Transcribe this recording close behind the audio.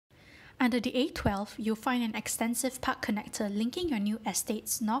Under the A12, you'll find an extensive park connector linking your new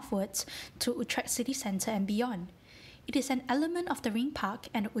estates northwards to Utrecht city centre and beyond. It is an element of the Ring Park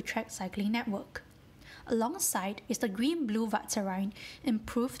and the Utrecht cycling network. Alongside is the green-blue Waterrijn,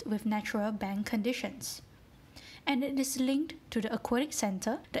 improved with natural bank conditions. And it is linked to the Aquatic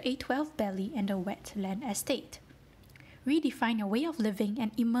Centre, the A12 Belly and the Wetland estate. Redefine your way of living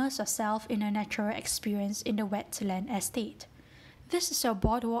and immerse yourself in a natural experience in the Wetland estate. This is your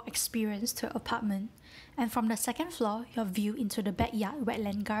boardwalk experience to your apartment, and from the second floor, your view into the backyard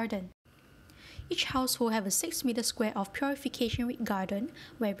wetland garden. Each house will have a 6 meter square of purification rate garden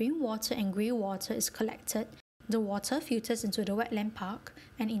where rainwater and grey water is collected. The water filters into the wetland park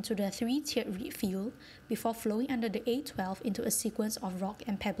and into the 3-tiered reed field before flowing under the A12 into a sequence of rock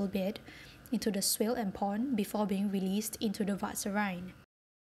and pebble bed, into the swale and pond before being released into the Waterrijn.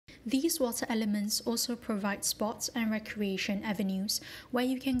 These water elements also provide sports and recreation avenues where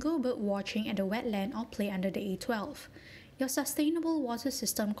you can go bird watching at the wetland or play under the A12. Your sustainable water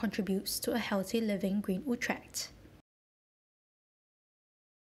system contributes to a healthy living green Utrecht.